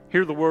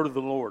Hear the word of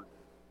the Lord.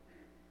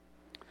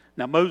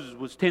 Now Moses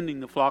was tending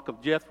the flock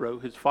of Jethro,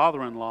 his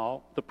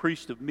father-in-law, the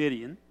priest of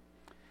Midian,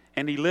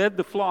 and he led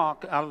the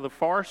flock out of the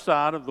far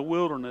side of the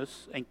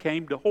wilderness and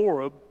came to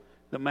Horeb,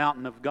 the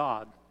mountain of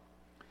God.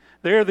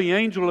 There the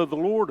angel of the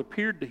Lord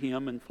appeared to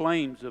him in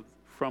flames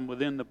from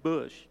within the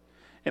bush.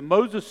 And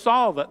Moses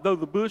saw that though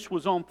the bush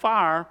was on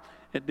fire,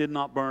 it did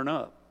not burn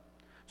up.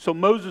 So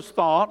Moses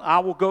thought, I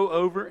will go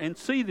over and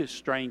see this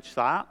strange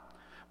sight,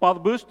 while the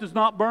bush does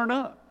not burn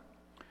up.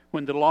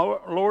 When the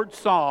Lord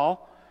saw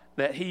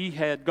that he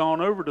had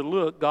gone over to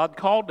look, God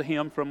called to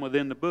him from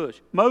within the bush,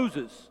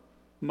 Moses,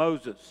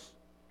 Moses.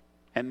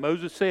 And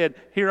Moses said,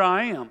 Here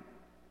I am.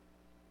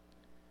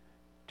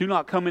 Do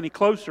not come any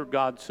closer,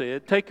 God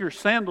said. Take your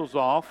sandals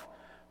off,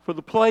 for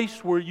the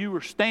place where you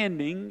are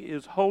standing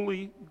is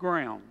holy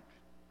ground.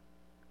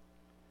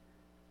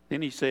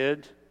 Then he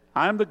said,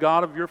 I am the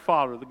God of your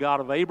father, the God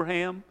of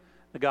Abraham,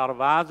 the God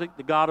of Isaac,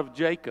 the God of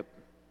Jacob.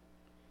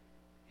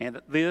 And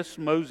at this,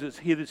 Moses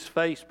hid his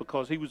face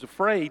because he was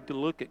afraid to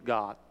look at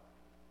God.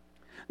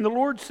 And the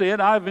Lord said,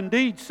 I have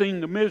indeed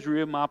seen the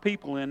misery of my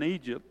people in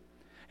Egypt,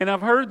 and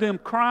I've heard them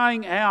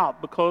crying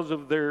out because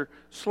of their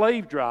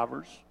slave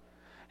drivers,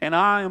 and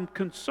I am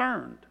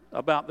concerned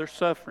about their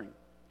suffering.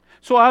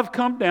 So I've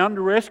come down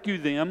to rescue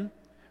them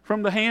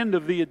from the hand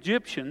of the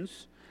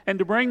Egyptians and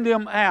to bring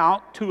them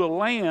out to a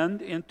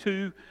land,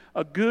 into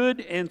a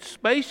good and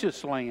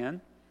spacious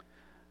land,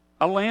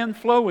 a land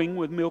flowing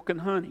with milk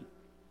and honey,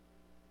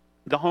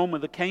 the home of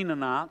the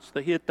Canaanites,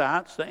 the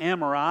Hittites, the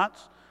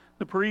Amorites,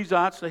 the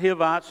Perizzites, the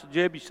Hivites, the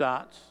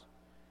Jebusites.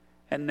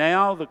 And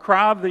now the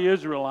cry of the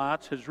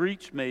Israelites has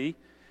reached me,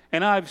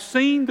 and I have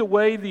seen the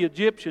way the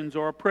Egyptians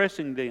are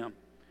oppressing them.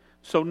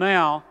 So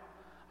now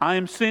I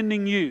am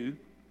sending you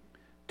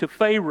to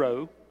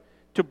Pharaoh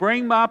to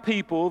bring my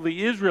people,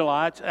 the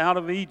Israelites, out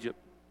of Egypt.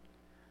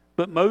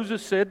 But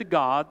Moses said to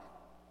God,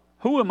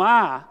 Who am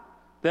I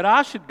that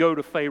I should go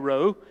to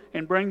Pharaoh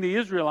and bring the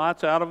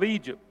Israelites out of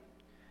Egypt?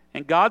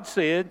 And God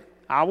said,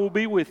 I will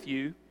be with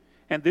you,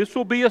 and this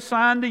will be a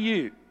sign to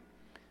you.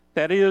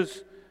 That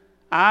is,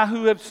 I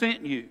who have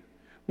sent you.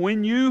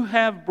 When you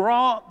have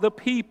brought the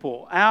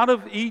people out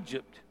of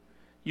Egypt,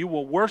 you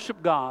will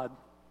worship God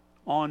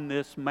on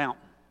this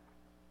mountain.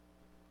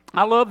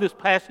 I love this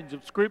passage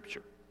of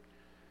Scripture.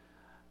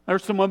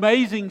 There's some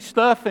amazing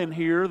stuff in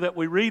here that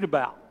we read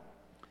about.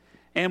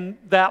 And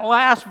that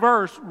last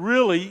verse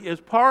really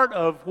is part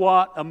of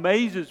what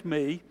amazes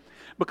me,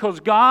 because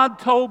God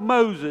told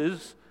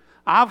Moses,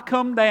 I've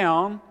come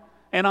down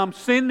and I'm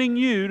sending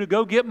you to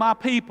go get my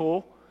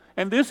people,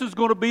 and this is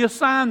going to be a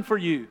sign for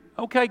you.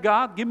 Okay,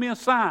 God, give me a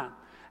sign.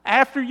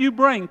 After you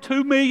bring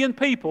 2 million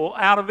people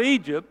out of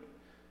Egypt,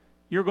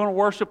 you're going to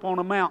worship on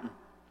a mountain.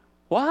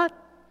 What?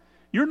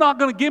 You're not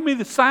going to give me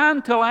the sign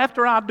until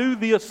after I do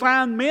the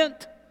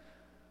assignment?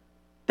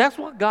 That's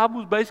what God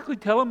was basically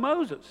telling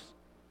Moses.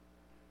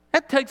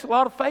 That takes a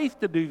lot of faith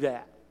to do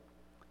that.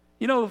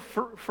 You know,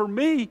 for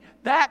me,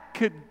 that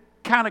could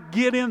kind of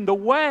get in the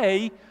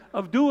way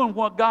of doing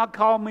what God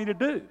called me to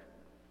do.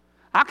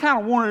 I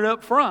kind of want it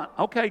up front.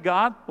 Okay,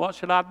 God, what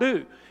should I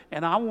do?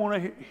 And I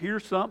want to hear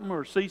something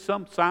or see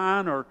some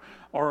sign,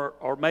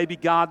 or maybe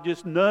God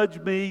just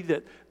nudged me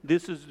that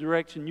this is the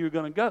direction you're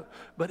going to go.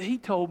 But he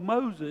told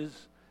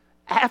Moses,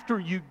 after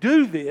you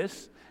do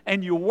this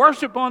and you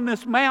worship on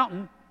this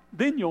mountain,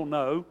 then you'll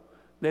know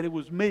that it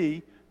was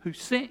me who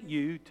sent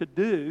you to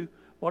do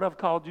what I've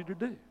called you to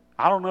do.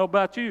 I don't know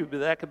about you, but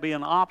that could be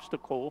an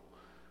obstacle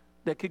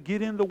that could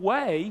get in the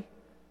way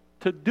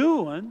to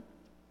doing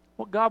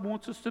what God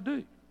wants us to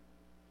do.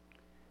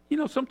 You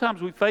know,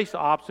 sometimes we face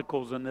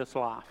obstacles in this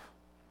life.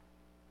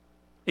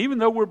 Even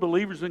though we're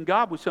believers in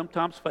God, we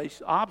sometimes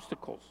face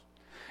obstacles.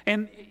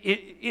 And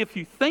if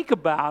you think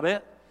about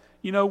it,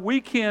 you know,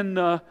 we can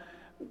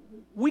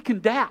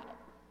doubt.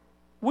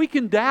 We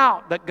can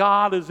doubt that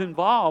God is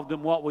involved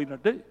in what we're going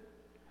to do.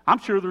 I'm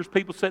sure there's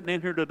people sitting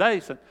in here today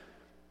saying,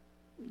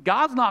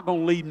 God's not going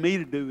to lead me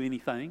to do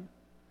anything.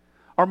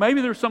 Or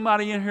maybe there's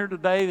somebody in here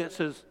today that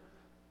says,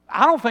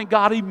 I don't think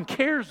God even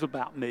cares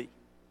about me.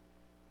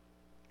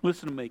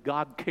 Listen to me,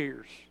 God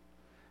cares.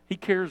 He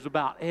cares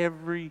about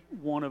every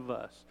one of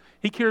us.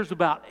 He cares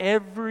about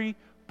every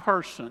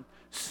person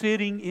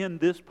sitting in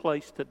this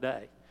place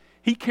today.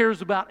 He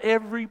cares about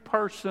every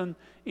person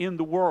in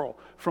the world.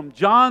 From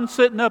John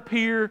sitting up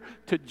here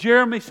to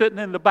Jeremy sitting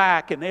in the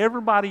back and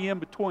everybody in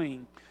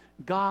between.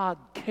 God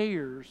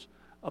cares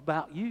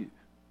about you.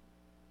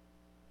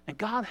 And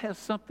God has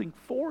something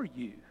for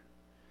you.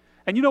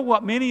 And you know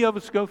what many of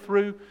us go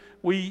through?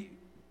 We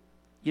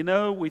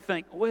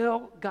think,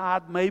 well,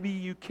 God, maybe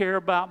you care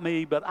about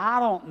me, but I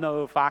don't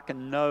know if I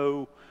can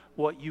know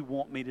what you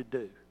want me to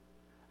do.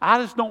 I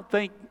just don't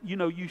think,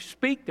 you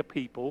speak to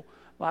people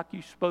like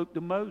you spoke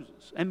to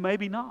Moses, and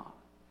maybe not.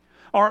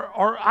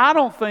 Or I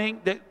don't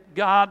think that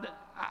God,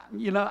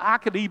 I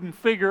could even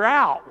figure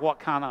out what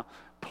kind of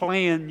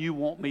plan you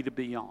want me to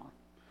be on.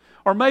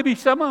 Or maybe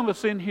some of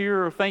us in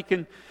here are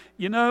thinking,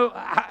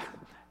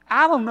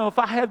 I don't know if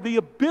I have the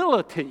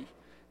ability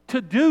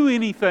to do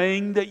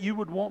anything that you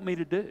would want me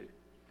to do.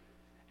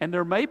 And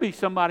there may be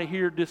somebody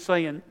here just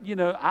saying,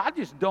 I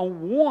just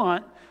don't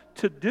want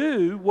to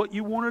do what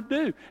you want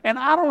to do. And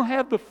I don't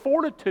have the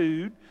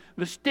fortitude,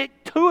 the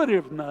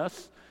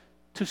stick-to-itiveness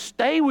to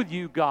stay with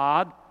you,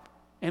 God,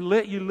 and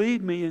let you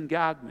lead me and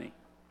guide me.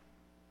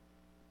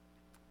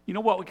 You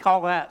know what we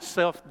call that?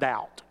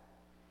 Self-doubt.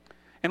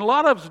 And a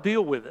lot of us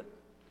deal with it.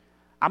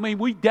 I mean,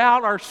 we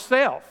doubt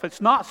ourselves.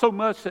 It's not so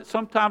much that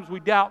sometimes we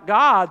doubt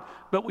God,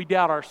 but we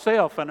doubt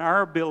ourselves and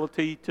our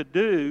ability to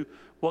do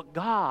what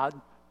God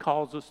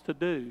calls us to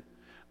do.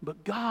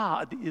 But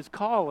God is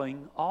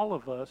calling all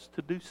of us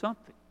to do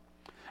something.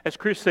 As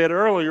Chris said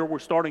earlier, we're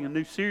starting a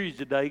new series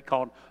today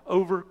called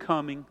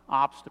Overcoming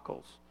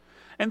Obstacles.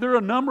 And there are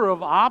a number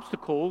of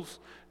obstacles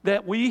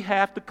that we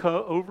have to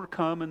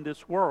overcome in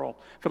this world.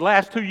 For the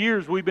last 2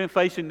 years, we've been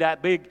facing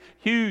that big,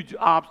 huge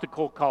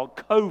obstacle called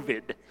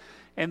COVID.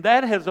 And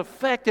that has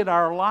affected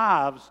our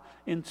lives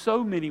in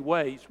so many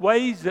ways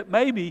that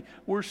maybe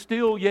we're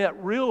still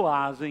yet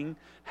realizing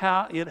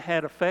how it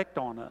had effect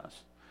on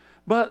us.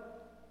 But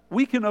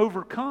we can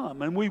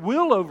overcome, and we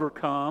will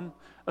overcome,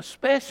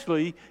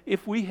 especially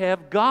if we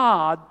have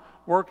God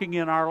working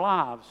in our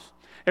lives.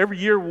 Every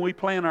year when we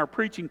plan our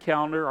preaching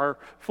calendar, our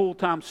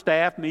full-time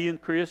staff, me and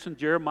Chris and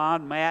Jeremiah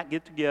and Matt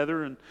get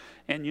together, and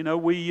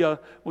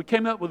we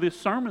came up with this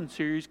sermon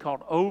series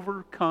called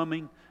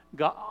Overcoming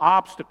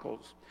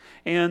Obstacles.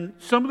 And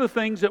some of the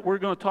things that we're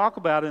going to talk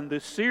about in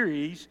this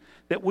series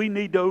that we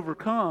need to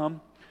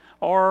overcome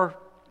are,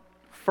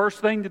 first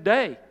thing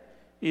today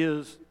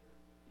is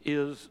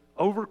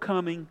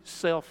overcoming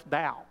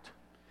self-doubt.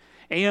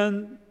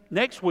 And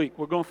next week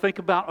we're going to think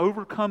about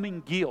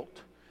overcoming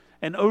guilt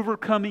and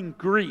overcoming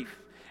grief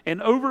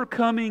and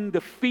overcoming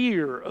the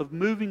fear of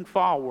moving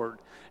forward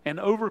and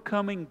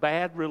overcoming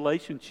bad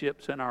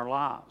relationships in our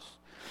lives.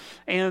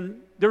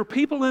 And there are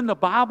people in the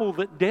Bible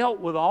that dealt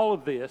with all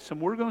of this, and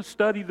we're going to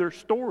study their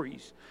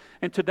stories.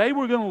 And today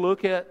we're going to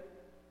look at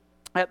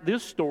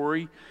this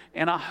story,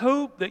 and I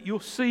hope that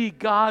you'll see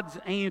God's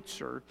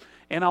answer.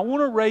 And I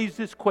want to raise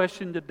this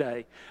question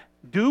today.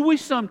 Do we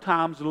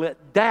sometimes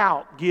let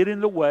doubt get in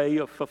the way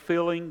of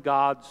fulfilling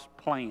God's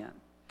plan?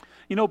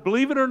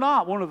 Believe it or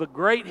not, one of the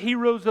great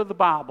heroes of the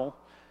Bible,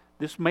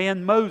 this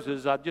man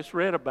Moses I just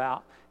read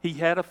about, he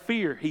had a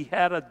fear. He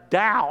had a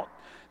doubt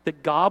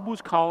that God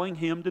was calling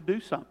him to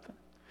do something.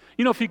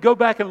 If you go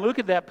back and look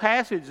at that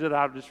passage that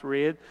I just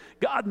read,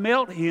 God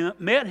met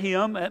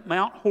him at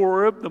Mount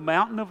Horeb, the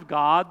mountain of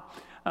God.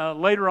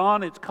 Later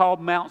on, it's called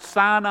Mount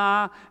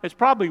Sinai. It's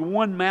probably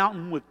one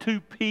mountain with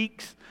two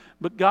peaks.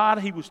 But God,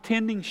 he was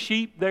tending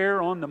sheep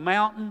there on the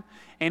mountain,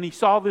 and he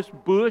saw this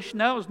bush.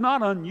 Now, it was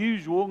not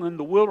unusual in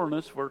the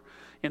wilderness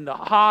in the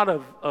hot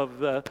of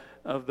the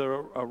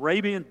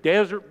Arabian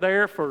desert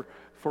there for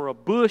a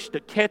bush to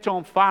catch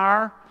on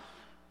fire.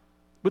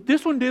 But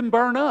this one didn't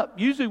burn up.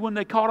 Usually when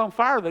they caught on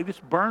fire, they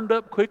just burned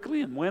up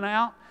quickly and went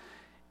out.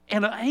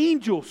 And an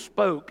angel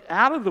spoke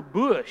out of the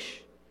bush.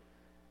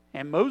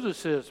 And Moses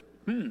says,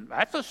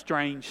 that's a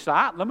strange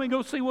sight. Let me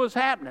go see what's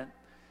happening.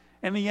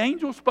 And the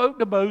angel spoke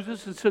to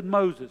Moses and said,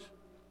 Moses,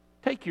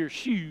 take your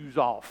shoes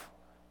off.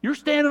 You're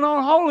standing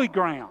on holy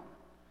ground.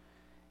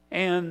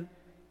 And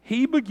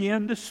he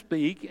began to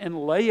speak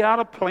and lay out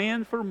a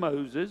plan for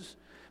Moses.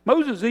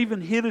 Moses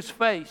even hid his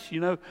face.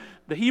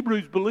 The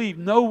Hebrews believed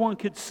no one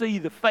could see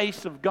the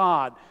face of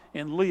God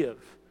and live.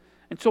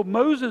 And so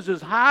Moses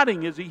is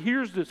hiding as he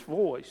hears this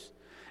voice.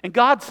 And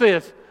God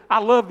says, I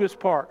love this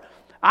part,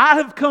 I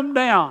have come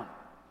down.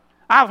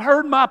 I've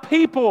heard my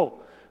people.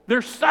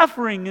 They're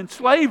suffering in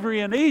slavery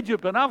in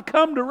Egypt, and I've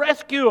come to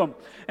rescue them.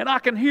 And I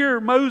can hear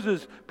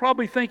Moses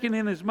probably thinking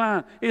in his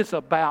mind, it's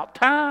about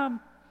time.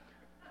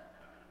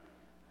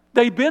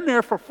 They've been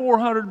there for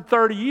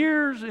 430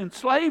 years in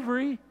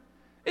slavery.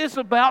 It's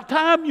about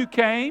time you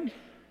came.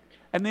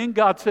 And then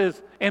God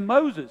says, and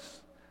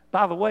Moses,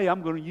 by the way,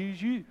 I'm going to use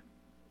you.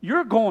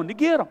 You're going to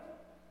get them.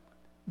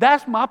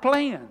 That's my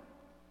plan.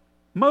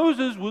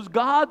 Moses was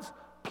God's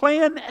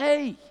plan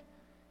A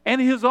and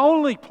his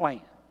only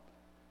plan.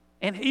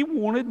 And he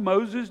wanted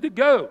Moses to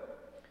go.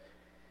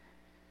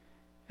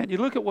 And you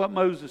look at what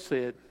Moses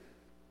said.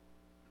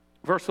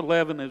 Verse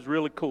 11 is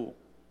really cool.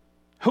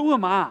 Who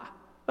am I?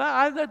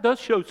 That does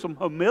show some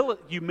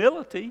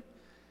humility.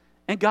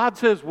 And God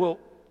says, well,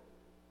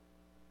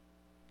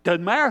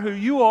 doesn't matter who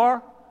you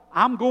are,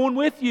 I'm going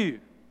with you.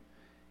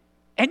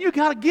 And you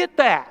got to get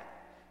that.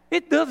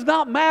 It does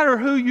not matter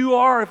who you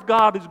are if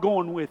God is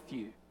going with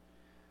you.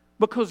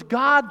 Because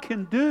God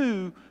can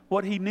do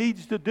what he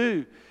needs to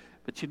do.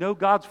 But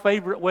God's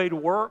favorite way to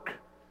work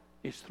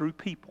is through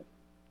people.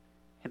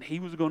 And he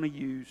was going to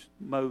use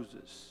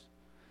Moses.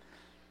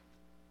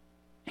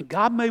 And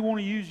God may want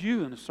to use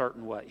you in a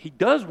certain way. He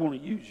does want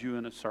to use you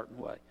in a certain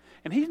way.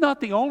 And he's not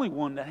the only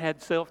one that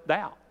had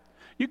self-doubt.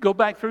 You go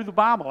back through the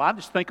Bible. I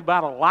just think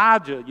about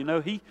Elijah.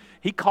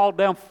 He called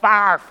down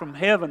fire from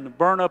heaven to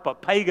burn up a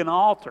pagan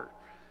altar.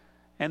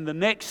 And the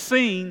next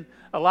scene,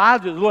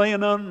 Elijah's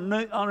laying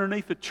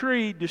underneath a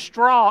tree,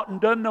 distraught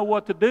and doesn't know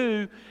what to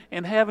do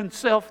and having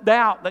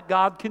self-doubt that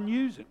God can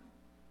use him.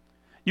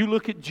 You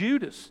look at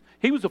Judas.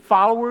 He was a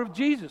follower of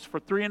Jesus for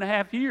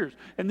 3.5 years.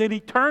 And then he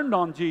turned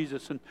on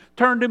Jesus and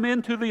turned him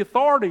into the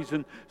authorities.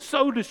 And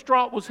so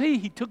distraught was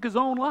he took his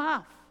own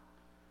life.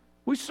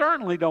 We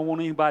certainly don't want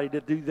anybody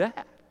to do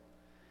that.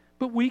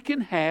 But we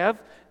can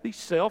have these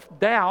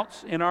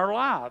self-doubts in our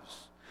lives.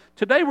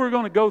 Today we're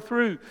going to go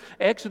through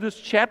Exodus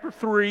chapter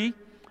 3,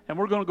 and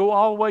we're going to go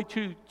all the way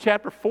to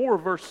chapter 4,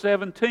 verse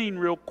 17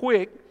 real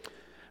quick.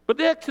 But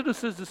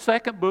Exodus is the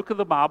second book of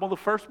the Bible. The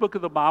first book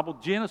of the Bible,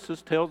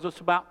 Genesis, tells us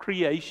about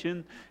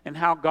creation and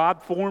how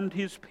God formed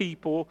His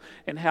people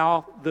and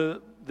how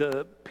the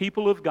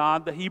people of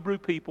God, the Hebrew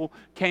people,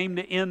 came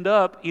to end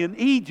up in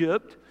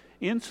Egypt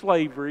in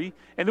slavery.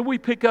 And then we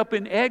pick up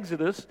in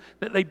Exodus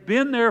that they've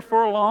been there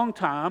for a long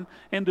time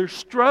and they're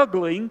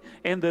struggling,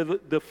 and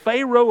the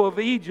Pharaoh of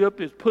Egypt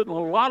is putting a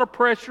lot of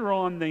pressure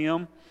on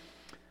them.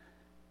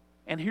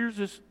 And here's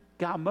this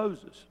guy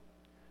Moses.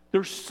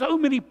 There's so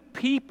many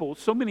people,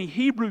 so many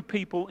Hebrew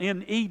people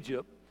in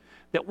Egypt,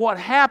 that what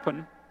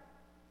happened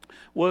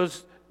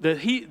was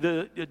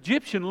the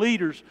Egyptian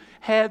leaders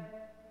had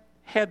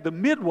the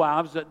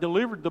midwives that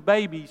delivered the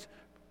babies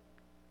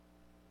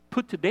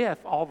put to death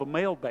all the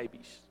male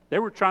babies. They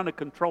were trying to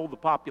control the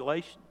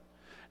population.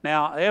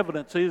 Now,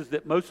 evidence is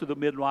that most of the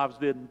midwives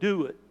didn't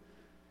do it.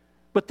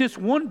 But this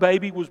one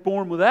baby was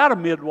born without a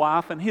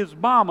midwife, and his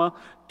mama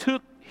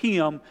took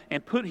him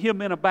and put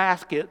him in a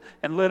basket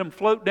and let him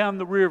float down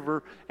the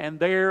river, and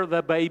there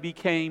the baby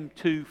came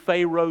to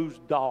Pharaoh's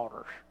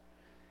daughter.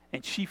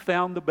 And she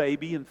found the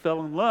baby and fell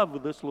in love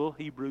with this little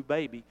Hebrew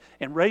baby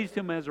and raised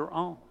him as her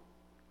own.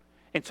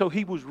 And so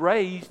he was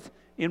raised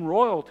in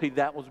royalty.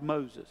 That was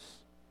Moses.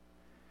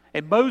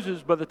 And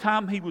Moses, by the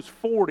time he was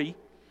 40,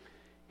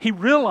 he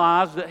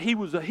realized that he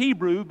was a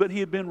Hebrew, but he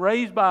had been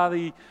raised by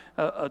the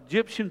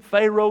Egyptian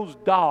Pharaoh's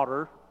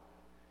daughter.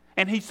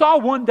 And he saw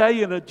one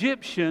day an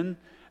Egyptian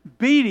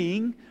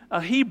beating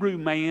a Hebrew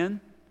man,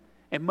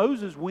 and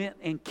Moses went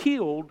and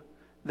killed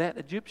that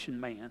Egyptian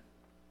man.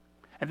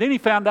 And then he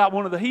found out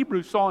one of the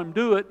Hebrews saw him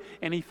do it,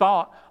 and he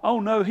thought, oh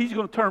no, he's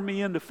going to turn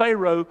me into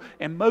Pharaoh.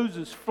 And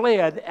Moses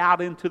fled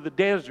out into the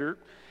desert.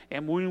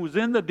 And when he was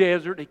in the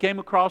desert, he came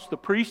across the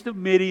priest of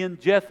Midian,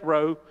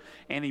 Jethro,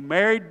 and he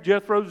married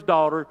Jethro's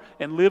daughter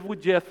and lived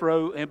with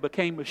Jethro and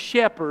became a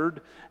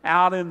shepherd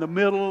out in the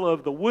middle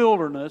of the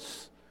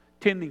wilderness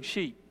tending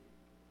sheep.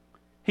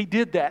 He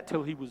did that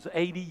till he was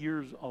 80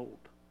 years old.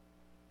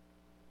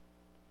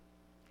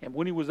 And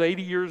when he was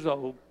 80 years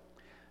old,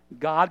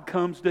 God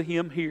comes to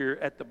him here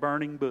at the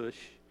burning bush,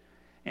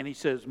 and he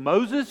says,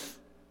 Moses,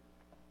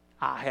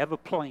 I have a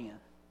plan.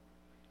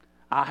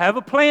 I have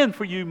a plan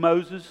for you,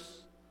 Moses.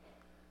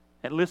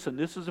 And listen,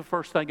 this is the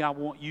first thing I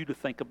want you to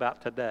think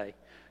about today.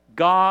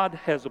 God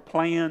has a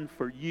plan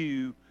for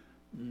you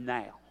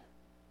now.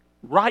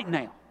 Right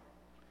now.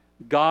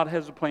 God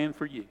has a plan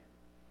for you.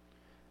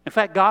 In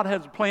fact, God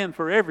has a plan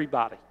for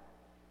everybody.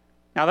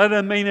 Now, that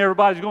doesn't mean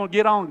everybody's going to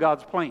get on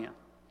God's plan.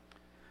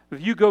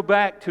 If you go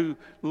back to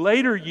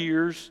later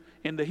years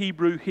in the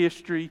Hebrew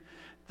history,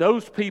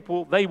 those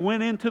people, they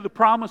went into the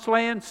promised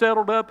land,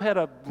 settled up, had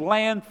a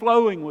land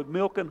flowing with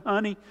milk and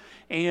honey,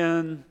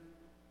 and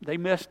they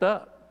messed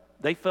up.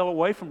 They fell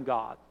away from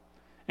God.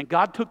 And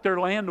God took their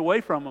land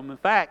away from them. In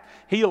fact,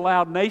 He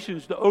allowed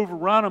nations to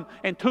overrun them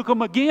and took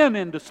them again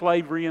into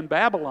slavery in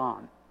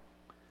Babylon.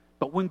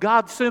 But when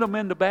God sent them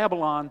into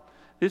Babylon,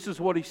 this is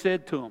what He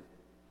said to them.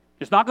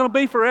 It's not going to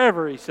be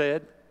forever, He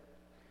said.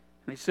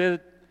 And He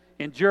said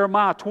in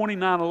Jeremiah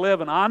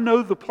 29:11, I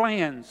know the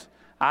plans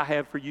I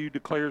have for you,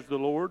 declares the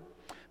Lord.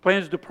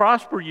 Plans to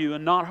prosper you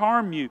and not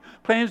harm you.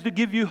 Plans to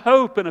give you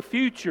hope and a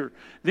future.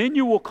 Then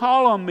you will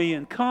call on me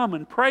and come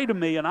and pray to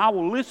me, and I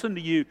will listen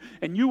to you.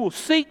 And you will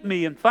seek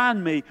me and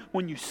find me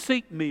when you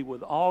seek me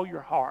with all your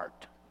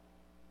heart.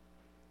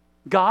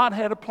 God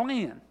had a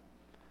plan,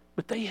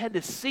 but they had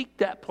to seek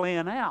that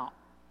plan out,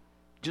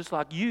 just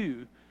like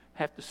you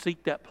have to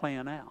seek that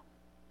plan out.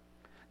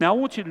 Now, I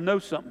want you to know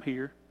something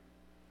here.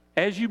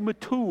 As you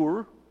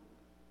mature,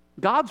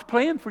 God's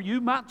plan for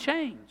you might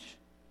change.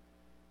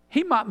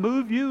 He might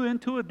move you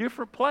into a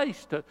different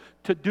place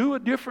to do a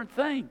different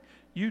thing.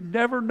 You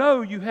never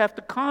know. You have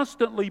to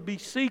constantly be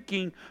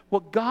seeking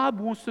what God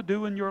wants to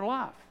do in your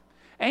life.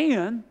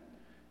 And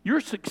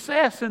your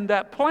success in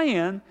that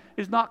plan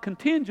is not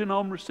contingent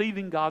on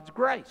receiving God's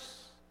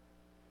grace.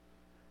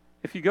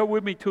 If you go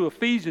with me to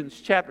Ephesians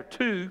chapter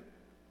 2,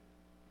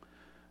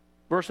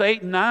 verse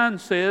 8 and 9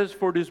 says,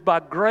 For it is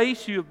by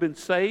grace you have been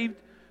saved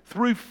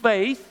through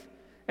faith,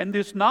 and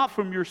this not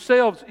from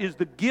yourselves is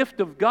the gift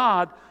of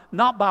God,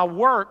 not by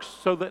works,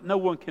 so that no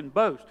one can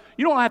boast.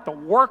 You don't have to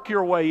work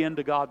your way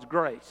into God's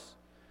grace.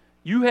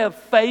 You have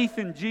faith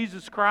in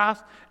Jesus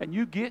Christ, and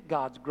you get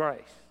God's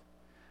grace.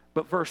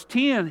 But verse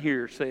 10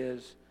 here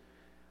says,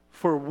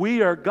 For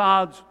we are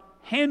God's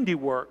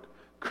handiwork,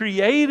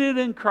 created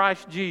in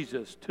Christ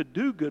Jesus to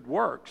do good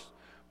works,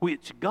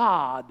 which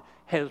God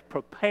has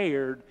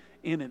prepared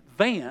in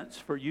advance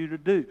for you to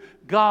do.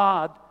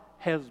 God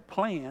has a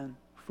plan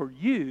for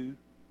you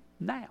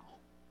now.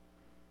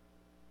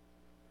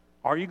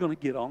 Are you going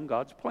to get on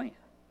God's plan?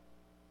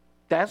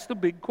 That's the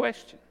big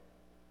question.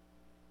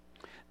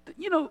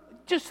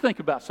 Just think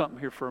about something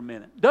here for a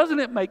minute. Doesn't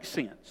it make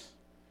sense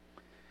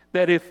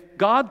that if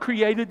God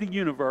created the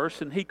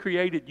universe and He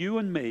created you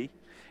and me,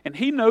 and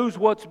He knows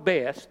what's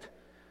best,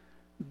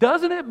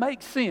 doesn't it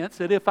make sense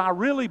that if I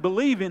really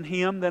believe in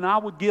Him, then I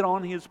would get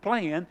on His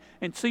plan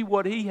and see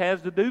what He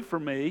has to do for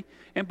me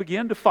and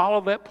begin to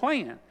follow that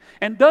plan?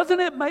 And doesn't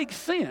it make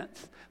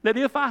sense that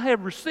if I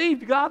have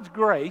received God's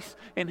grace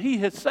and He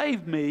has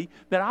saved me,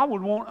 that I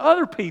would want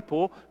other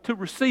people to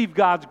receive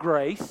God's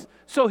grace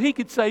so He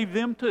could save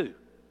them too?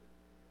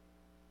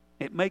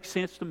 It makes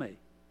sense to me.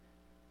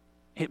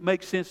 It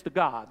makes sense to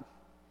God.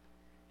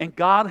 And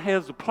God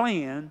has a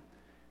plan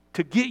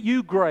to get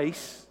you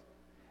grace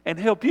and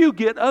help you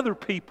get other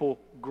people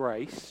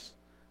grace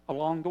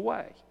along the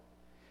way.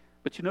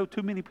 But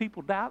too many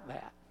people doubt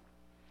that.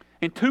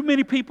 And too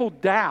many people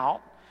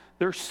doubt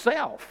their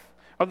self,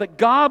 or that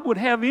God would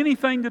have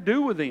anything to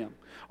do with them,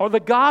 or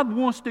that God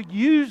wants to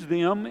use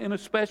them in a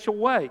special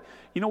way.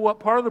 You know what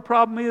part of the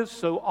problem is?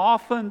 So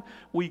often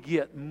we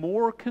get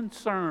more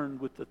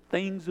concerned with the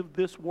things of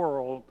this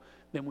world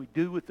than we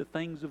do with the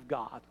things of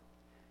God.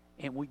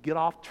 And we get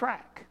off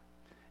track.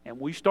 And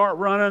we start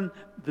running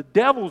the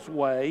devil's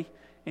way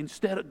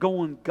instead of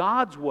going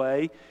God's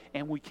way,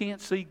 and we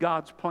can't see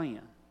God's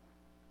plan.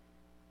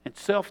 And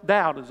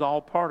self-doubt is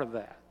all part of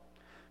that.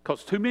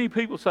 Because too many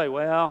people say,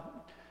 well,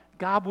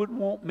 God wouldn't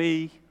want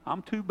me.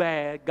 I'm too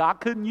bad.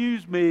 God couldn't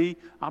use me.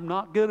 I'm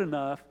not good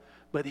enough.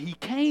 But He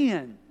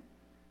can.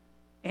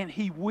 And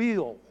He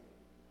will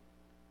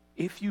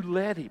if you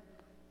let Him.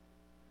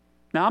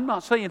 Now, I'm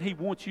not saying He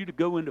wants you to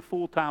go into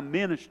full-time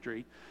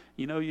ministry.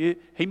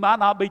 He might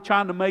not be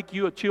trying to make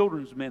you a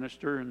children's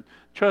minister. And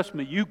trust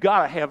me, you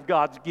got to have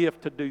God's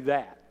gift to do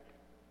that.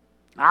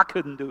 I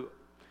couldn't do it.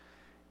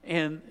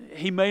 And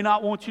He may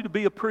not want you to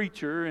be a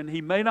preacher, and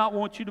He may not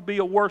want you to be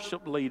a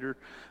worship leader,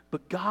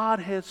 but God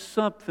has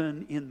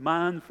something in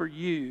mind for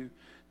you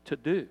to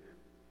do.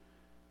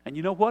 And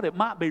you know what? It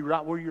might be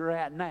right where you're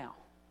at now.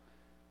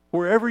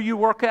 Wherever you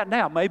work at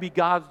now, maybe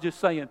God's just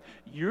saying,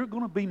 you're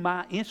going to be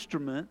my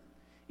instrument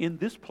in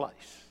this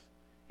place,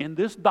 in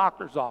this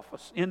doctor's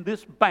office, in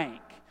this bank,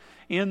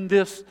 in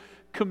this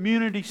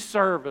community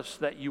service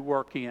that you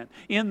work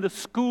in the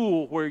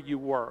school where you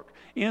work,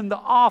 in the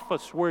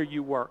office where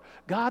you work.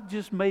 God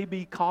just may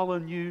be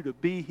calling you to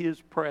be His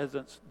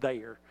presence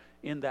there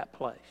in that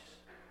place.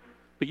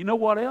 But you know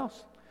what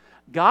else?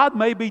 God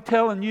may be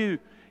telling you,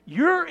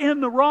 you're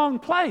in the wrong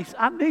place.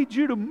 I need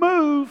you to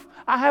move.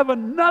 I have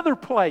another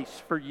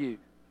place for you.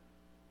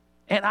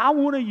 And I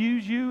want to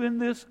use you in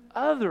this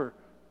other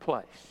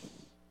place.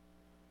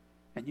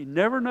 And you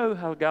never know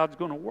how God's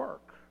going to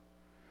work.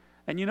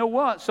 And you know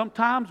what?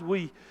 Sometimes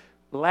we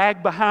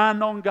lag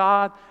behind on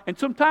God, and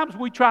sometimes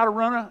we try to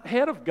run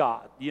ahead of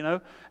God.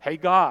 Hey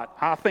God,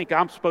 I think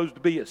I'm supposed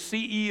to be a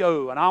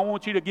CEO, and I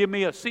want you to give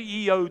me a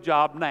CEO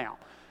job now.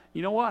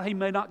 You know what? He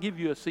may not give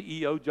you a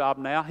CEO job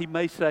now. He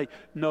may say,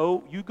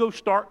 no, you go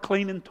start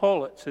cleaning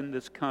toilets in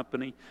this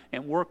company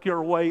and work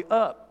your way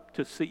up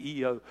to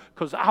CEO,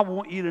 because I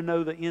want you to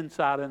know the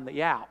inside and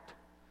the out.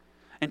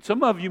 And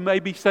some of you may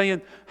be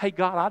saying, hey,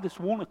 God, I just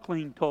want to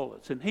clean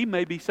toilets. And He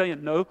may be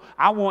saying, no,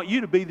 I want you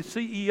to be the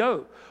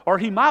CEO. Or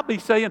He might be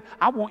saying,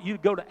 I want you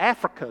to go to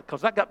Africa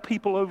because I got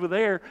people over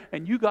there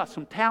and you got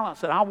some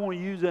talents that I want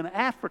to use in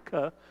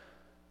Africa.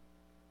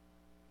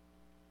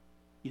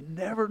 You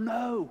never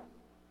know.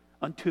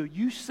 Until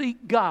you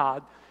seek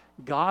God,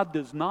 God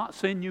does not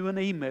send you an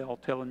email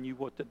telling you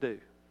what to do.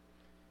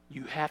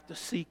 You have to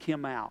seek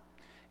Him out.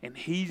 And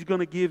He's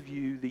going to give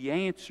you the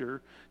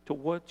answer to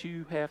what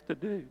you have to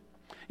do.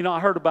 I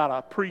heard about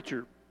a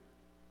preacher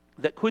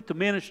that quit the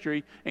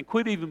ministry and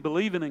quit even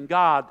believing in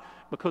God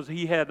because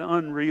he had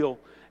unreal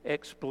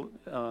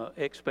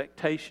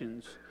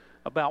expectations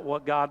about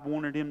what God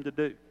wanted him to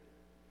do.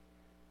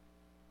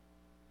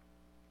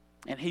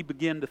 And he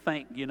began to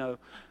think,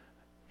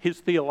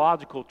 his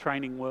theological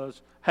training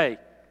was, hey,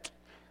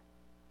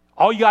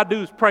 all you got to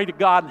do is pray to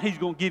God and He's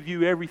going to give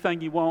you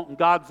everything you want, and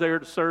God's there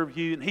to serve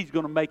you, and He's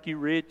going to make you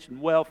rich and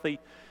wealthy.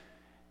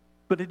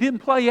 But it didn't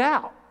play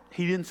out.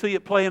 He didn't see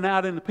it playing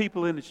out in the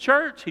people in his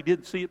church. He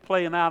didn't see it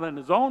playing out in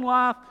his own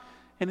life.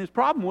 And his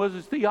problem was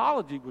his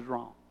theology was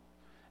wrong.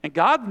 And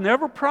God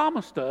never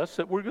promised us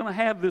that we're going to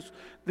have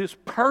this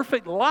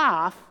perfect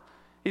life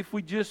if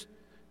we just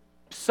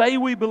say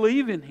we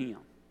believe in Him.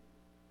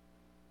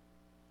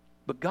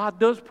 But God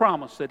does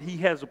promise that He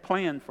has a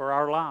plan for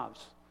our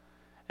lives.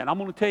 And I'm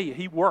going to tell you,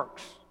 He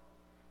works.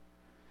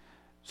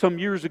 Some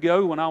years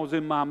ago, when I was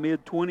in my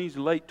mid-20s,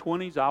 late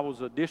 20s, I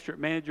was a district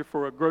manager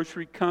for a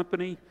grocery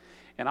company.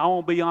 And I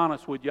won't be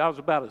honest with you, I was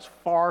about as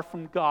far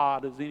from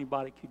God as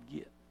anybody could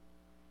get.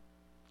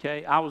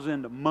 Okay, I was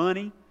into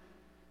money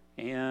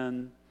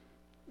and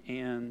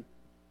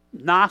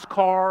nice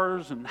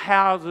cars and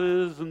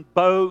houses and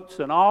boats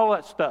and all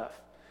that stuff.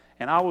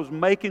 And I was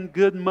making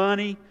good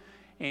money,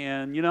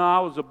 and I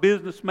was a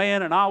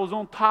businessman, and I was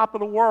on top of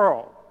the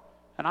world.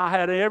 And I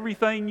had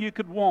everything you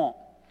could want.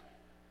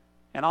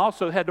 And I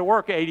also had to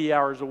work 80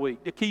 hours a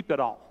week to keep it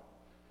all.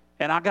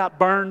 And I got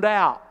burned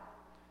out.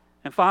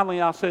 And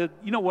finally I said,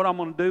 you know what I'm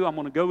going to do? I'm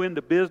going to go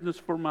into business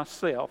for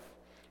myself,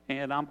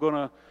 and I'm going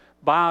to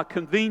buy a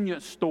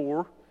convenience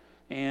store.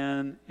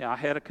 And I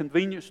had a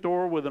convenience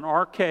store with an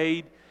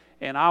arcade,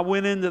 and I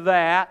went into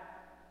that.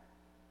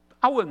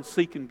 I wasn't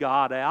seeking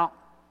God out.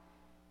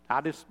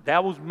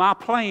 That was my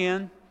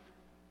plan,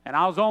 and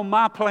I was on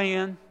my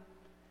plan,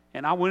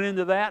 and I went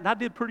into that, and I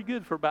did pretty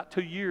good for about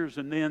 2 years.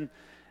 And then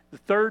the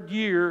third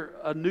year,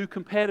 a new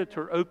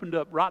competitor opened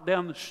up right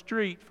down the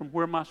street from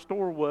where my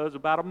store was,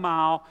 about a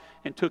mile,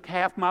 and took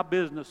half my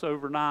business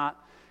overnight.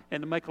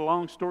 And to make a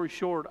long story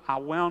short, I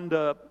wound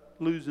up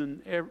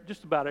losing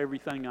just about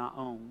everything I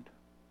owned.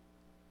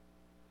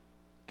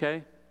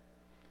 Okay?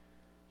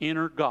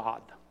 Enter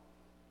God.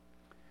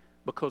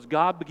 Because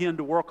God began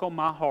to work on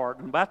my heart.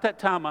 And about that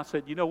time I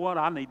said, you know what,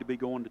 I need to be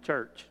going to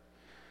church.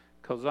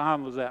 Because I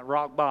was at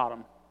rock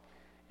bottom.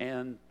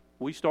 And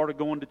we started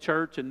going to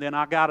church, and then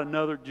I got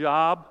another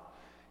job.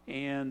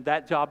 And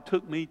that job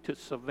took me to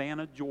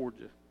Savannah,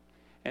 Georgia.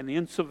 And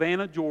in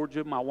Savannah,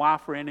 Georgia, my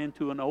wife ran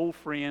into an old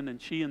friend,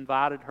 and she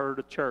invited her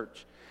to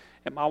church.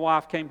 And my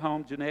wife came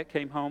home, Jeanette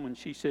came home, and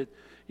she said,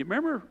 you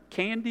remember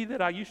Candy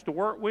that I used to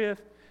work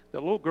with? The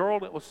little girl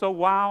that was so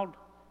wild?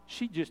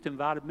 She just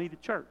invited me to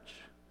church.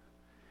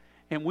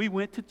 And we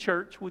went to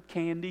church with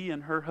Candy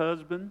and her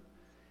husband.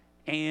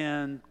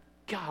 And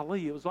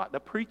golly, it was like the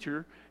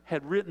preacher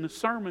had written a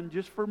sermon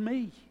just for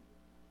me.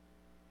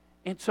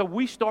 And so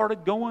we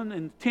started going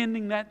and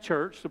attending that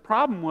church. The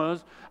problem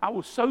was I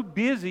was so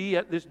busy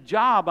at this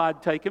job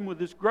I'd taken with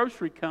this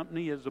grocery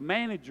company as a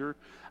manager,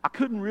 I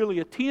couldn't really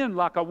attend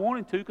like I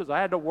wanted to because I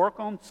had to work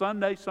on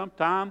Sunday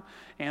sometime.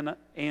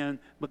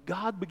 But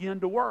God began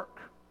to work.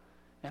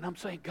 And I'm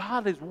saying,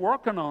 God is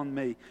working on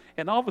me.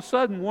 And all of a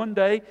sudden, one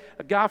day,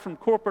 a guy from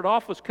corporate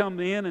office come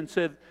in and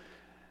said,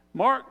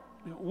 Mark,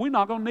 we're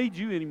not going to need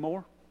you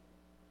anymore.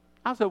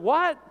 I said,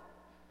 what?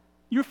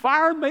 You're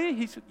firing me?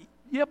 He said,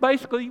 yeah,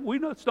 basically, we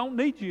just don't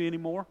need you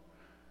anymore.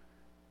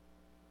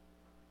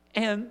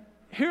 And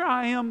here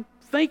I am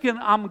thinking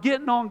I'm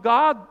getting on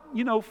God,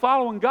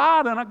 following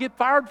God, and I get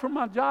fired from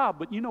my job.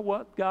 But you know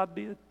what God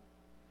did?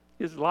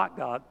 It's like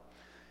God.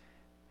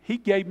 He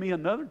gave me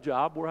another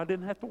job where I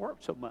didn't have to work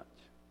so much.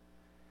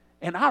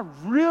 And I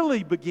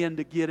really began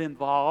to get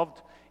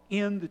involved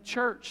in the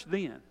church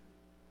then.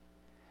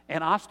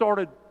 And I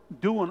started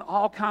doing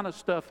all kind of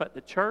stuff at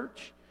the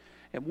church.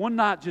 And one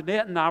night,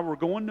 Jeanette and I were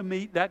going to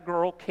meet that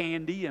girl,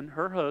 Candy, and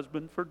her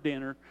husband for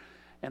dinner.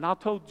 And I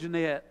told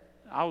Jeanette,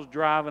 I was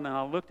driving, and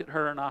I looked at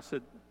her, and I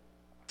said,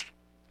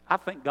 I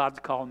think God's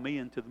calling me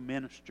into the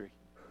ministry.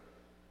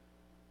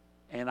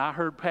 And I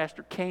heard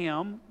Pastor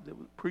Cam, the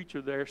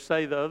preacher there,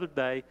 say the other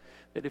day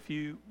that if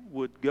you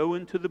would go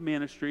into the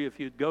ministry, if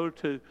you'd go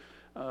to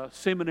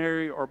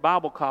seminary or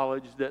Bible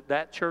college,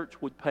 that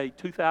church would pay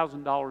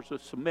 $2,000 a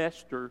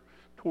semester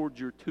towards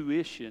your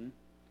tuition,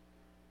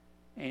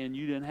 and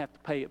you didn't have to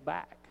pay it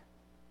back.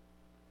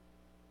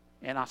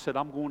 And I said,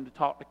 I'm going to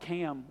talk to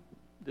Cam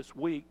this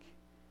week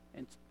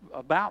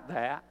about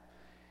that.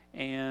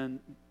 And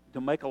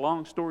to make a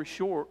long story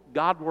short,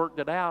 God worked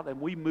it out,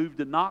 and we moved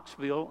to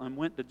Knoxville and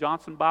went to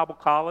Johnson Bible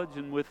College,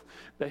 and with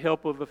the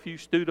help of a few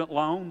student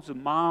loans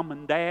and Mom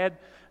and Dad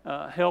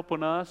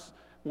helping us,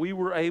 we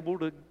were able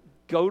to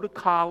go to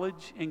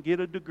college and get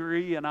a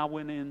degree, and I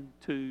went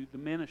into the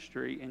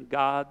ministry, and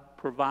God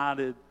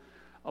provided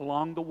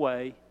along the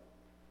way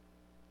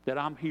that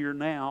I'm here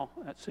now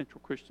at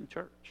Central Christian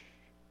Church.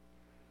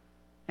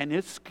 And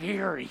it's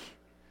scary.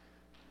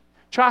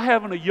 Try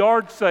having a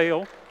yard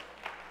sale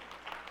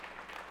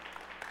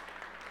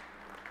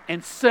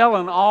and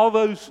selling all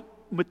those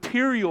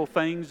material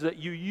things that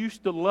you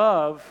used to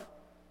love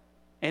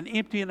and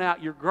emptying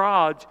out your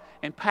garage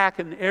and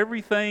packing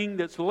everything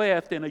that's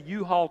left in a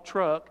U-Haul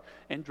truck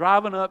and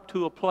driving up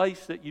to a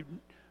place that you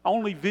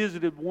only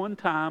visited one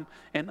time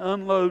and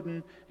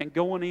unloading and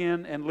going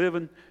in and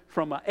living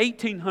from a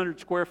 1,800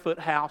 square foot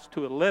house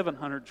to an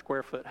 1,100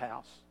 square foot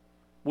house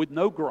with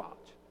no garage.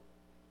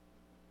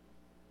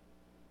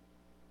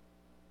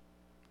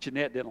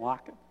 Jeanette didn't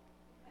like it.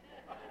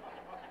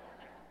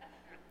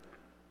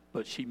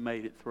 But she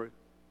made it through.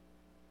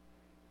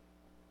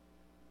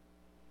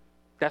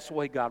 That's the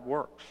way God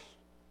works.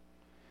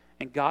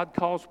 And God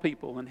calls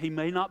people, and He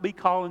may not be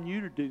calling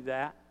you to do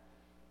that,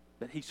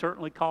 but He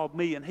certainly called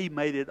me, and He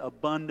made it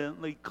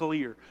abundantly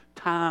clear,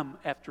 time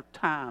after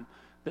time,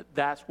 that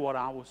that's what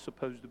I was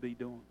supposed to be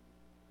doing.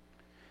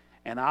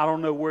 And I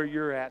don't know where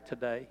you're at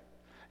today,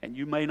 and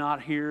you may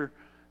not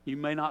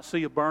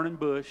see a burning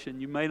bush,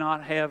 and you may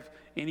not have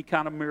any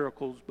kind of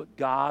miracles, but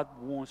God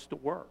wants to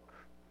work.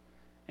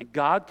 And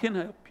God can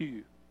help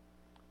you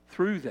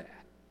through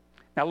that.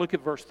 Now look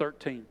at verse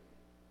 13.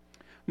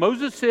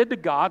 Moses said to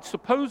God,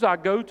 suppose I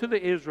go to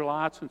the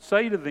Israelites and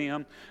say to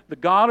them, the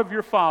God of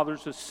your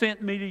fathers has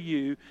sent me to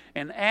you,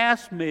 and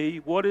ask me,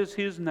 what is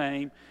His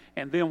name,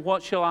 and then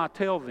what shall I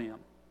tell them?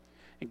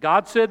 And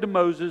God said to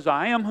Moses,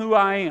 I am who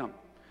I am.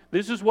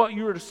 This is what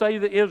you are to say to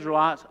the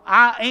Israelites,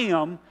 I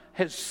am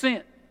has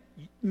sent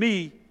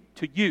me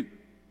to you.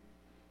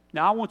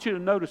 Now I want you to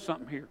notice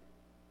something here.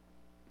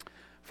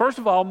 First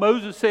of all,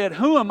 Moses said,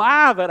 who am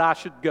I that I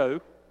should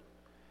go?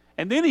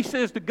 And then he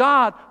says to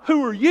God,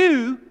 who are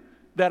you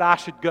that I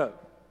should go?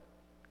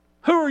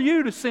 Who are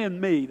you to send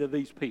me to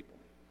these people?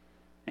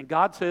 And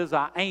God says,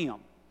 I am.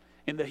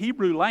 In the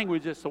Hebrew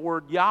language, it's the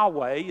word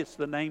Yahweh. It's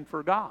the name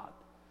for God.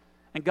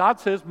 And God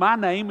says, my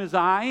name is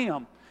I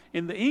am.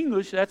 In the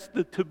English, that's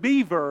the to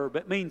be verb.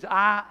 It means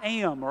I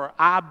am, or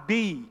I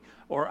be,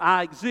 or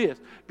I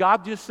exist.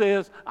 God just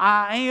says,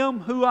 I am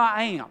who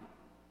I am.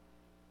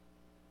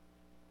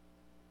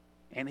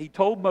 And he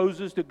told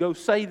Moses to go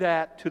say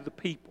that to the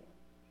people.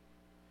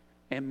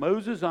 And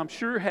Moses, I'm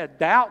sure, had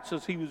doubts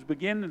as he was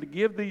beginning to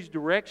give these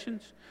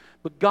directions.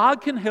 But God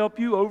can help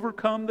you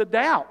overcome the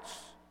doubts.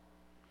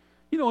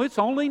 You know, it's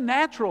only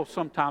natural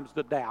sometimes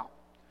to doubt.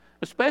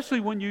 Especially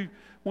when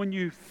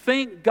you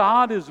think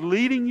God is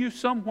leading you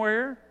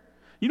somewhere.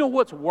 You know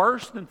what's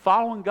worse than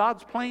following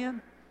God's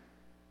plan?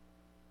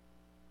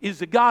 Is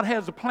that God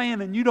has a plan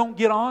and you don't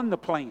get on the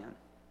plan.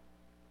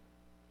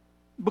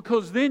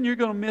 Because then you're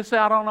going to miss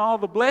out on all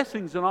the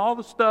blessings and all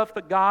the stuff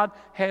that God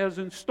has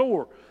in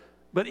store.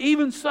 But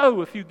even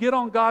so, if you get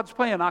on God's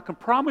plan, I can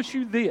promise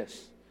you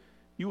this,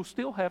 you will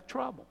still have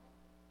trouble.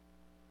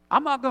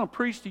 I'm not going to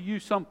preach to you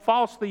some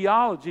false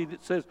theology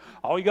that says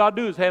all you got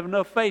to do is have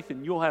enough faith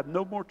and you'll have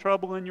no more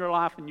trouble in your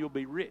life and you'll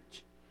be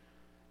rich.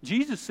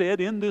 Jesus said,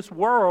 in this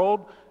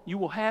world you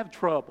will have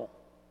trouble.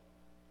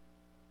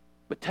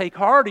 But take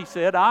heart, he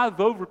said, I've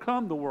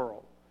overcome the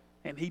world.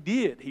 And he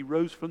did. He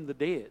rose from the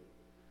dead.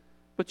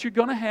 But you're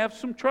going to have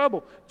some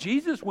trouble.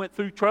 Jesus went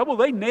through trouble.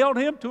 They nailed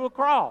him to a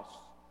cross.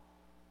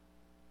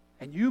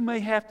 And you may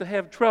have to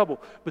have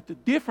trouble. But the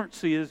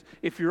difference is,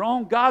 if you're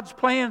on God's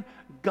plan,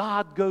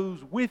 God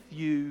goes with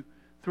you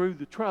through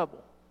the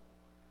trouble.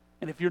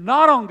 And if you're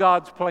not on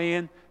God's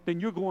plan, then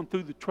you're going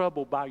through the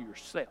trouble by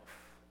yourself.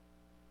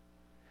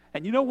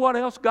 And you know what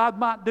else God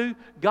might do?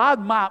 God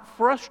might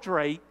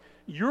frustrate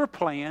your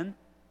plan.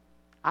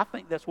 I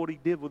think that's what he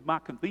did with my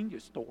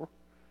convenience store.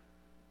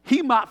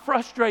 He might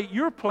frustrate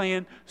your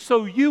plan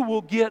so you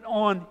will get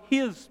on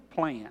his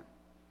plan.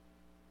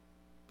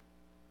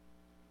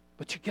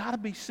 But you got to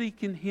be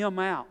seeking him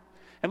out.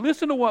 And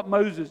listen to what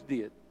Moses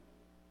did.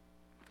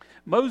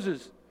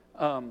 Moses,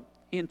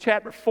 in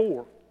chapter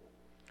 4,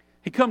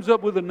 he comes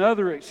up with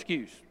another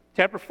excuse.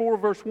 Chapter 4,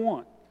 verse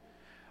 1.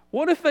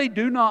 What if they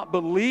do not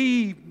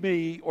believe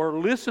me or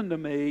listen to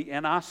me,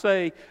 and I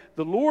say,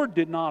 the Lord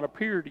did not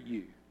appear to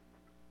you?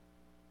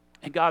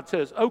 And God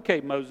says, okay,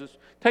 Moses,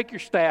 take your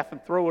staff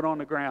and throw it on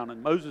the ground.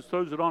 And Moses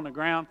throws it on the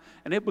ground,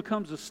 and it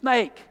becomes a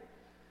snake.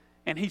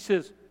 And he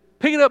says,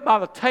 pick it up by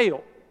the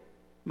tail.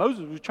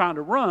 Moses was trying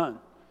to run.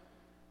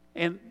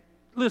 And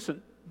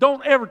listen,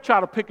 don't ever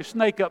try to pick a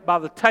snake up by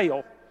the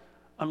tail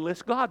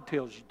unless God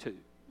tells you to.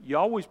 You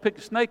always pick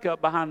a snake up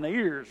behind the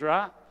ears,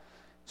 right?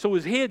 So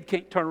his head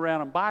can't turn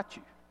around and bite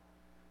you.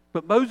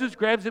 But Moses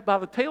grabs it by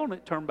the tail and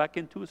it turned back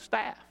into a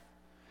staff.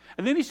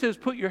 And then he says,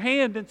 put your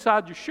hand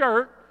inside your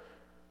shirt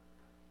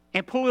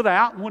and pull it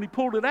out. And when he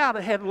pulled it out,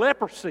 it had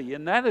leprosy.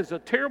 And that is a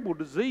terrible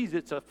disease.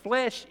 It's a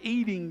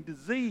flesh-eating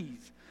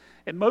disease.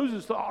 And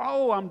Moses thought,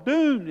 oh, I'm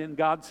doomed. And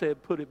God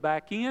said, put it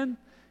back in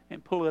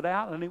and pull it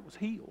out, and it was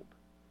healed.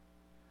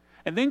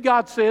 And then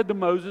God said to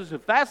Moses,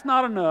 if that's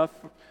not enough,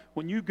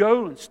 when you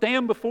go and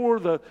stand before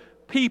the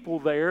people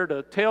there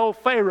to tell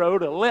Pharaoh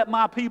to let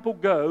my people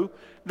go,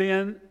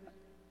 then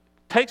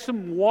take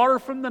some water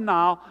from the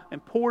Nile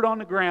and pour it on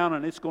the ground,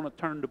 and it's going to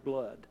turn to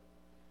blood.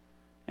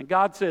 And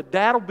God said,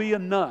 that'll be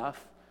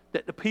enough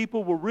that the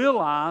people will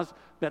realize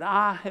that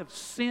I have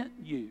sent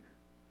you.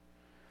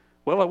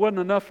 Well, it wasn't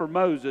enough for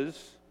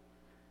Moses.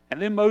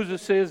 And then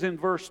Moses says in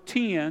verse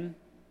 10,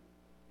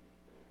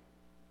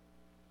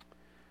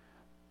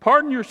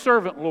 pardon your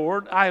servant,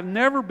 Lord. I have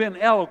never been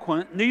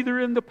eloquent, neither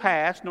in the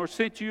past, nor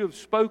since you have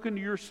spoken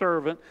to your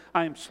servant.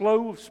 I am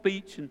slow of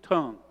speech and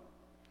tongue.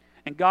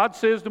 And God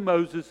says to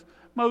Moses,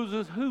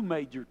 Moses, who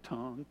made your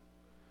tongue?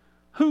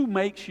 Who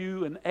makes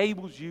you and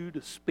enables you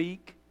to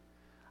speak?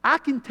 I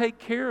can take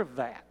care of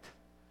that.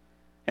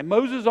 And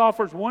Moses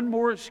offers one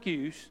more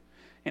excuse.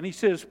 And he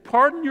says,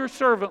 pardon your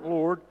servant,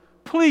 Lord.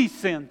 Please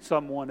send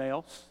someone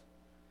else.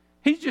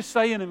 He's just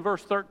saying in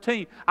verse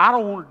 13, I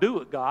don't want to do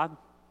it, God.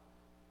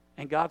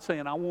 And God's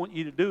saying, I want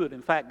you to do it.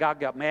 In fact, God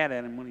got mad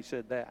at him when he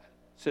said that.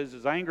 It says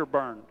his anger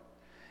burned.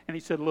 And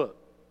he said, look,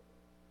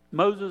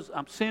 Moses,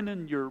 I'm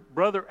sending your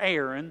brother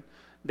Aaron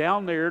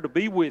down there to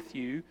be with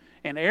you.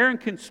 And Aaron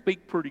can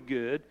speak pretty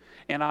good.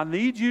 And I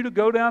need you to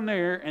go down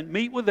there and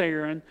meet with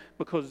Aaron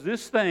because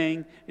this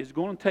thing is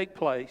going to take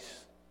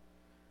place.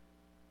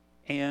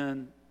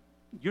 And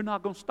you're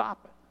not going to stop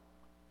it.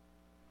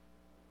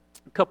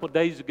 A couple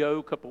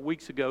of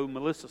weeks ago,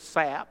 Melissa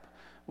Sapp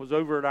was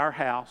over at our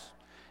house.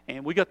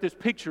 And we got this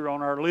picture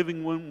on our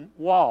living room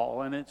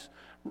wall. And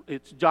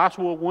it's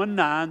Joshua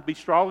 1:9. Be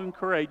strong and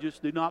courageous.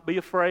 Do not be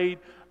afraid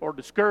or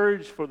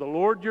discouraged. For the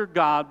Lord your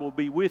God will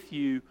be with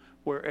you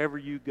wherever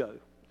you go.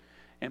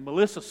 And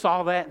Melissa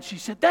saw that and she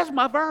said, that's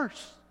my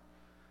verse.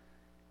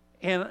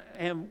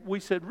 And we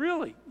said,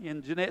 really?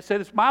 And Jeanette said,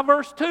 it's my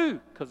verse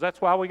too, because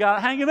that's why we got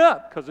it hanging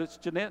up, because it's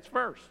Jeanette's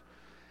verse.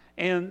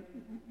 And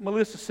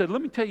Melissa said,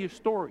 let me tell you a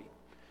story.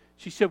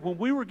 She said, when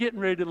we were getting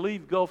ready to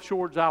leave Gulf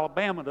Shores,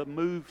 Alabama to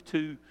move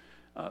to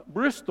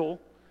Bristol,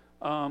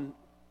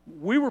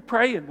 we were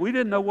praying. We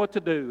didn't know what to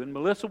do. And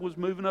Melissa was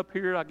moving up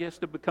here, I guess,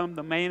 to become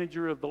the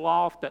manager of the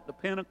loft at the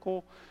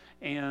Pinnacle.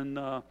 And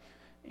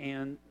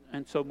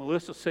so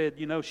Melissa said,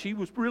 she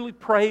was really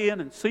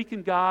praying and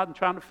seeking God and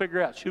trying to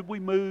figure out, should we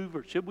move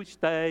or should we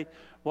stay?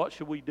 What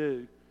should we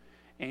do?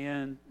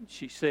 And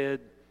she said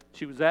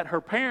she was at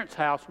her parents'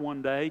 house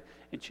one day,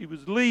 and she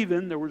was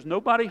leaving. There was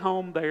nobody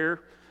home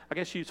there. I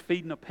guess she was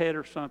feeding a pet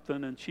or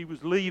something, and she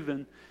was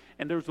leaving.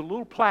 And there was a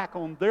little plaque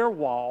on their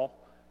wall,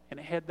 and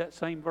it had that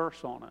same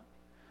verse on it.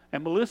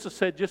 And Melissa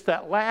said just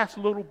that last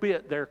little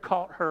bit there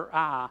caught her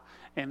eye,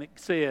 and it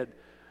said,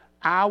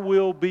 I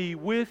will be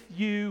with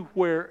you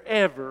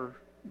wherever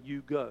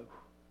you go.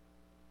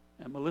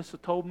 And Melissa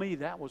told me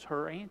that was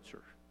her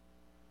answer.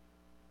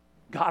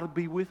 God will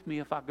be with me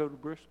if I go to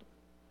Bristol.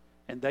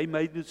 And they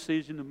made the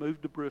decision to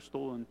move to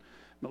Bristol, and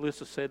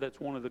Melissa said that's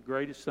one of the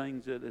greatest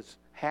things that has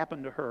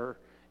happened to her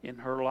in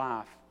her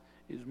life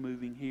is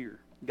moving here.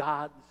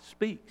 God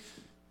speaks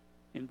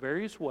in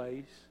various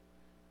ways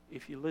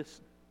if you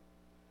listen.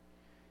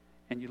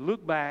 And you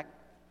look back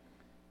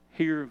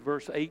here,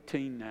 verse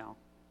 18 now.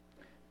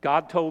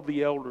 God told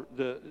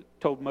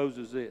told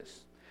Moses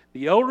this: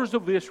 the elders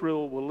of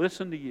Israel will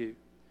listen to you,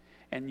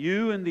 and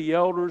you and the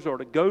elders are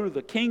to go to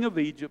the king of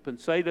Egypt and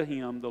say to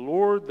him, the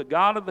Lord, the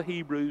God of the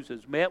Hebrews,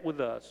 has met with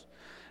us.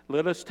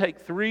 Let us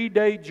take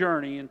 3-day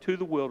journey into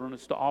the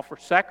wilderness to offer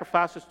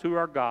sacrifices to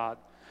our God.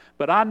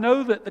 But I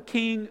know that the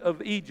king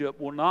of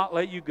Egypt will not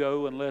let you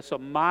go unless a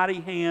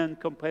mighty hand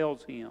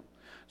compels him.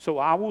 So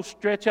I will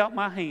stretch out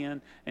my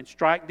hand and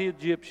strike the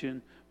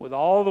Egyptian with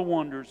all the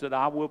wonders that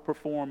I will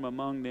perform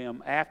among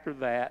them. After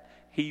that,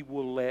 he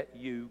will let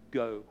you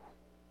go.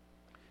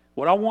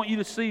 What I want you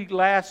to see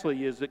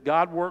lastly is that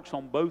God works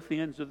on both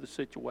ends of the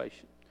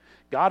situation.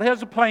 God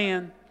has a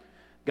plan.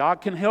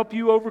 God can help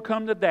you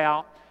overcome the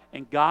doubt.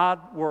 And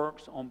God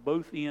works on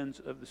both ends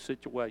of the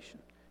situation.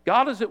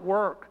 God is at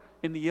work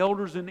in the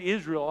elders in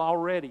Israel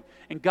already.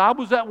 And God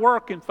was at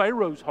work in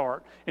Pharaoh's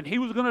heart. And he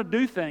was going to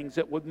do things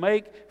that would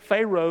make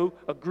Pharaoh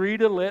agree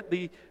to let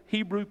the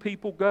Hebrew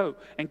people go.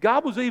 And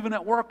God was even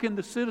at work in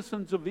the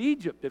citizens of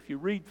Egypt. If you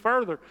read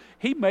further,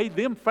 he made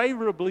them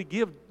favorably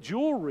give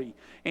jewelry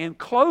and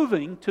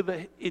clothing to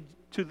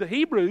the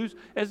Hebrews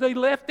as they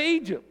left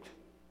Egypt.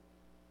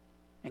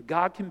 And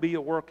God can be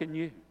at work in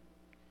you.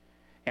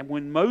 And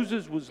when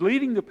Moses was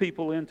leading the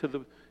people into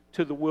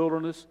the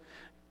wilderness,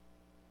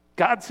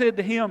 God said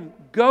to him,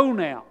 go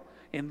now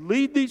and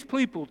lead these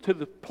people to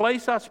the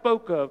place I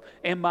spoke of,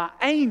 and my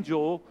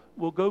angel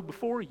will go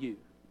before you.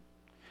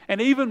 And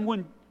even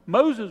when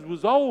Moses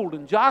was old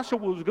and Joshua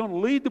was going to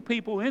lead the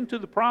people into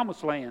the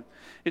promised land,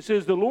 it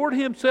says, the Lord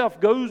himself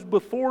goes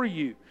before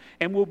you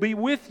and will be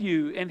with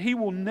you, and he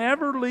will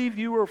never leave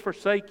you or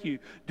forsake you.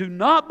 Do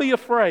not be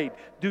afraid.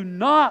 Do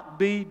not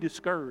be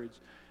discouraged.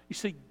 You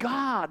see,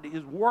 God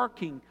is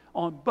working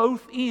on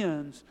both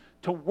ends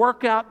to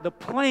work out the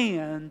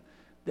plan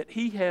that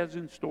he has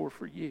in store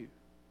for you. It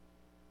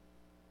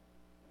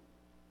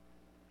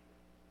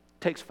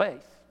takes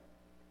faith.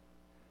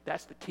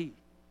 That's the key.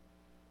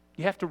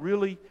 You have to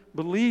really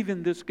believe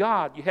in this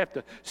God. You have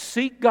to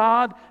seek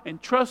God and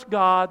trust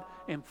God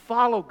and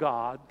follow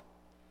God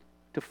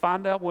to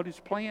find out what his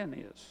plan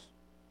is.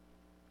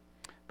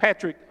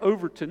 Patrick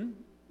Overton,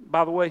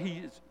 by the way,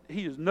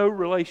 he is no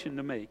relation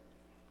to me.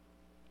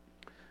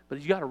 But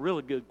he's got a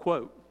really good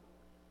quote.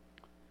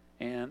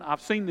 And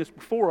I've seen this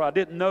before. I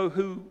didn't know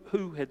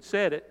who had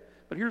said it.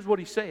 But here's what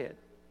he said.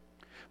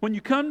 When you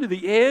come to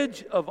the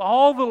edge of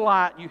all the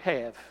light you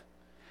have,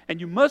 and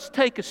you must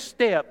take a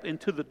step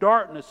into the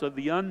darkness of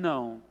the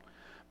unknown,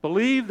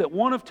 believe that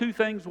one of two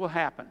things will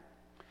happen.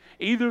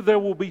 Either there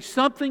will be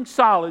something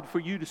solid for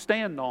you to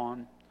stand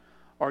on,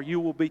 or you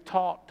will be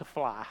taught to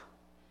fly.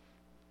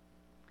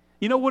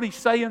 You know what he's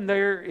saying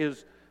there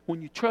is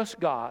when you trust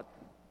God,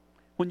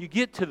 when you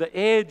get to the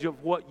edge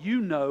of what you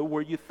know,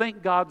 where you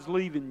think God's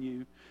leaving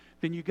you,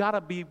 then you got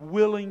to be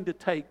willing to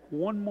take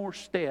one more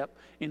step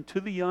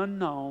into the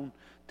unknown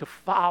to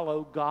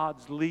follow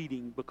God's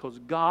leading, because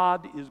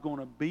God is going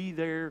to be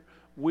there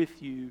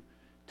with you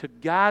to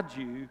guide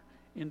you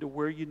into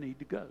where you need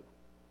to go.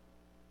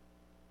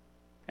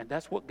 And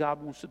that's what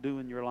God wants to do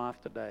in your life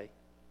today.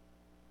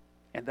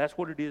 And that's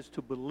what it is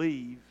to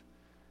believe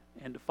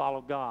and to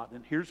follow God.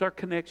 And here's our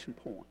connection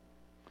point.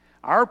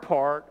 Our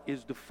part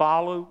is to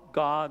follow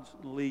God's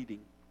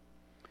leading.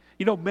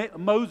 You know,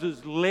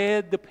 Moses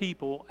led the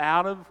people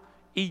out of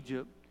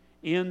Egypt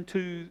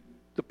into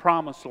the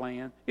promised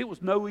land. It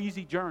was no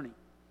easy journey.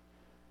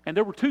 And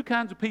there were two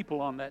kinds of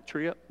people on that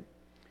trip.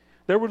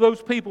 There were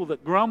those people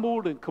that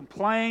grumbled and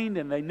complained,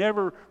 and they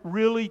never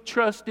really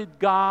trusted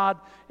God,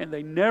 and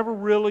they never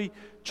really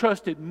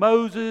trusted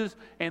Moses,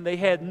 and they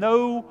had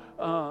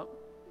no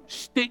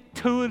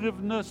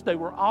stick-to-itiveness. They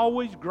were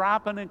always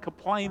griping and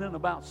complaining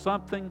about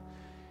something.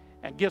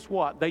 And guess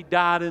what? They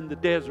died in the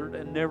desert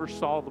and never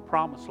saw the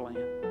promised land.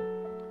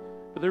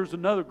 But there was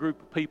another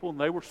group of people, and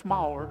they were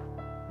smaller,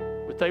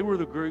 But they were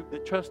the group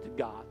that trusted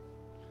God.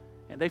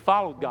 And they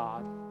followed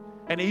God.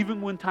 And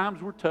even when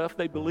times were tough,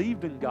 they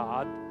believed in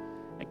God.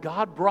 And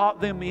God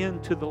brought them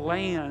into the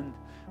land,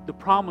 the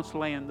promised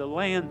land, the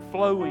land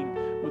flowing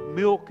with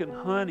milk and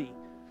honey,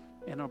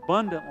 an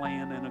abundant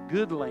land and a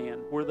good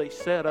land where they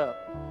set up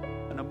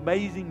an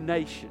amazing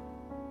nation.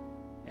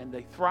 And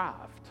they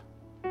thrived.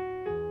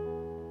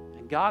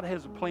 And God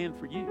has a plan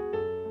for you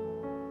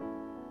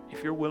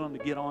if you're willing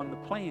to get on the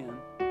plan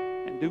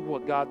and do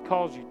what God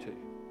calls you to.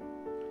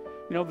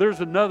 You know, there's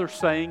another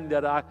saying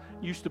that I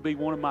used to be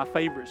one of my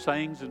favorite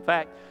sayings. In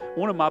fact,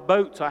 one of my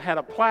boats, I had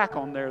a plaque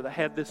on there that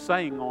had this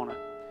saying on it.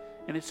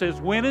 And it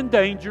says, when in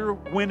danger,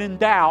 when in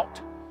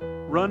doubt,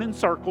 run in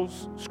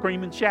circles,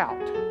 scream and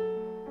shout.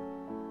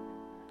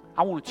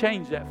 I want to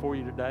change that for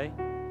you today.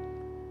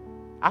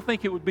 I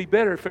think it would be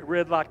better if it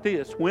read like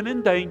this. When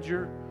in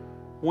danger,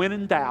 when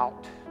in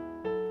doubt,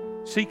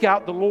 seek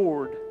out the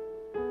Lord,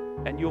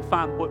 and you'll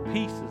find what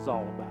peace is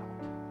all about.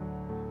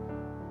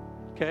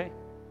 Okay?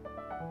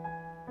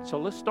 So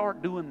let's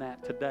start doing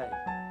that today.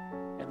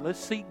 And let's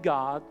seek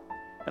God.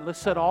 And let's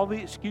set all the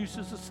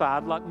excuses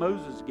aside like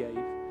Moses gave.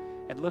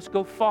 And let's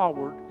go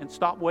forward and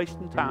stop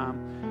wasting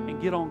time and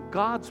get on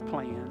God's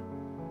plan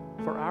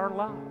for our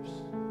lives.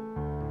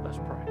 Let's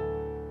pray.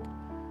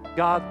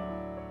 God,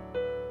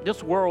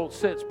 this world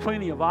sets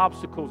plenty of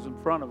obstacles in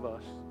front of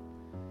us.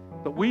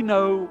 But we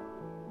know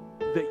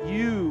that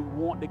you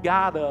want to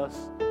guide us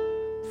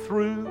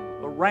through,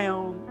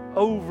 around,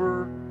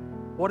 over,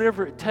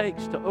 whatever it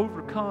takes to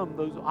overcome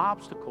those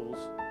obstacles.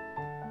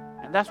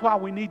 And that's why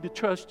we need to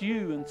trust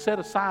you and set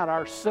aside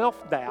our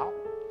self-doubt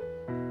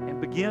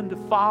and begin to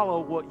follow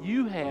what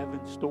you have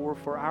in store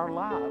for our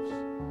lives.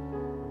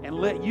 And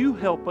let you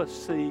help us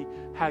see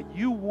how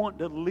you want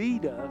to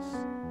lead us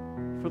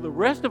for the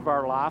rest of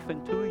our life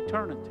into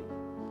eternity.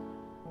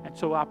 And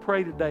so I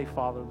pray today,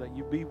 Father, that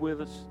you be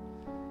with us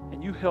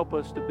and you help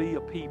us to be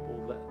a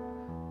people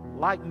that,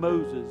 like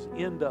Moses,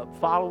 end up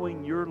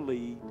following your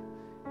lead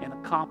and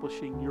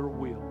accomplishing your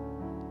will.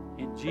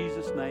 In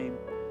Jesus' name,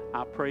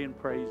 I pray and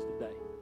praise today.